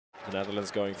The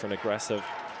Netherlands going for an aggressive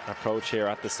approach here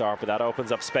at the start, but that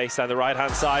opens up space on the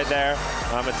right-hand side there.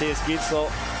 Mathias Gidsel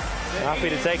happy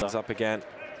to take it up again.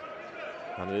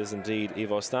 And it is indeed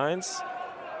Ivo Steins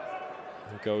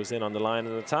who goes in on the line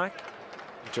and attack.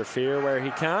 Interfere where he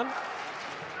can.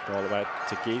 Ball back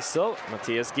to Gidsel.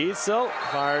 Mathias Gidsel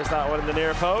fires that one in the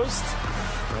near post.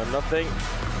 And nothing.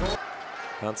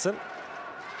 Hansen.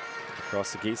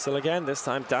 Across to Gidsel again. This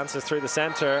time dances through the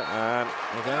centre. And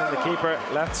again, the keeper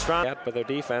left strand. But their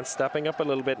defence stepping up a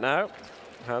little bit now.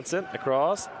 Hansen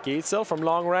across. Gidsel from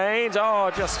long range.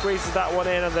 Oh, just squeezes that one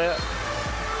in the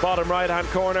bottom right-hand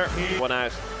corner. One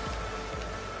out.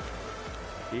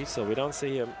 Gidsel, we don't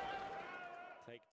see him